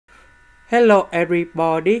Hello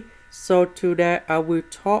everybody, so today I will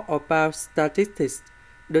talk about statistics.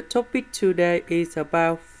 The topic today is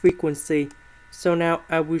about frequency. So now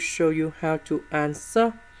I will show you how to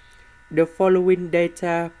answer. The following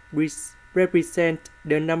data represent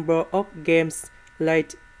the number of games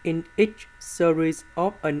played in each series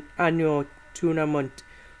of an annual tournament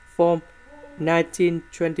from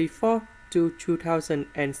 1924 to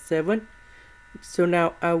 2007. So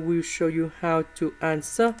now I will show you how to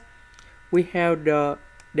answer. We have the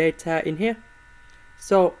data in here.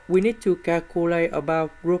 So we need to calculate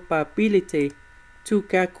about probability. To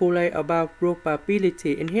calculate about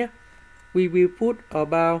probability in here, we will put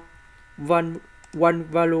about one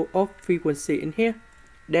value of frequency in here.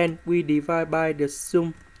 Then we divide by the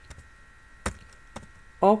sum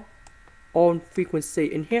of all frequency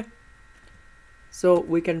in here. So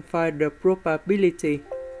we can find the probability.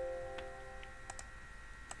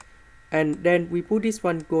 And then we put this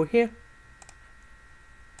one go here.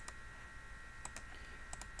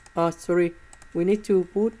 We need to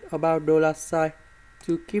put about $sign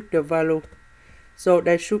to keep the value. So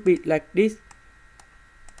that should be like this.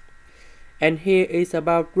 And here is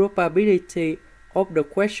about probability of the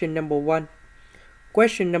question number 1.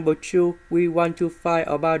 Question number 2, we want to find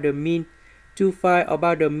about the mean. To find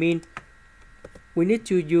about the mean, we need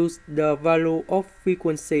to use the value of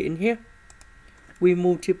frequency in here. We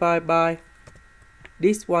multiply by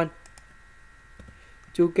this one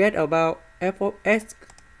to get about f of x.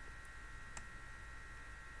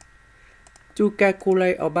 To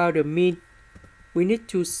calculate about the mean, we need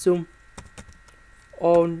to sum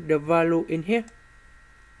on the value in here.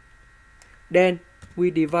 Then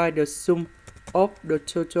we divide the sum of the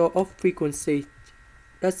total of frequency.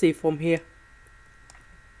 That's it from here.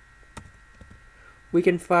 We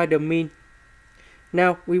can find the mean.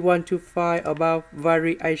 Now we want to find about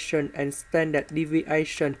variation and standard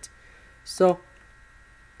deviation. So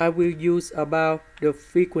I will use about the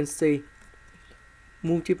frequency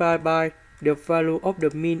multiplied by the value of the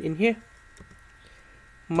mean in here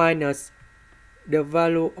minus the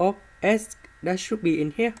value of s that should be in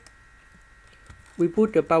here. We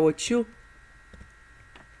put the power 2.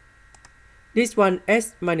 This one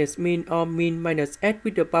s minus mean or mean minus s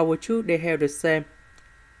with the power 2, they have the same.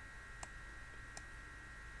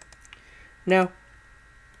 Now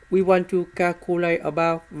we want to calculate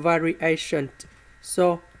about variation.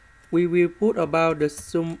 So we will put about the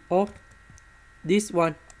sum of this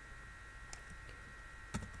one.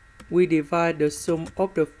 We divide the sum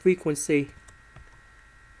of the frequency.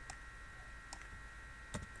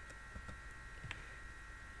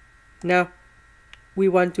 Now we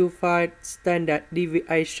want to find standard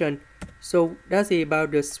deviation. So that's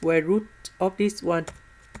about the square root of this one.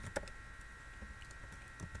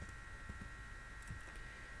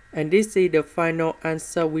 And this is the final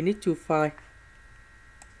answer we need to find.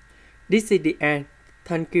 This is the end.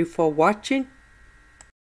 Thank you for watching.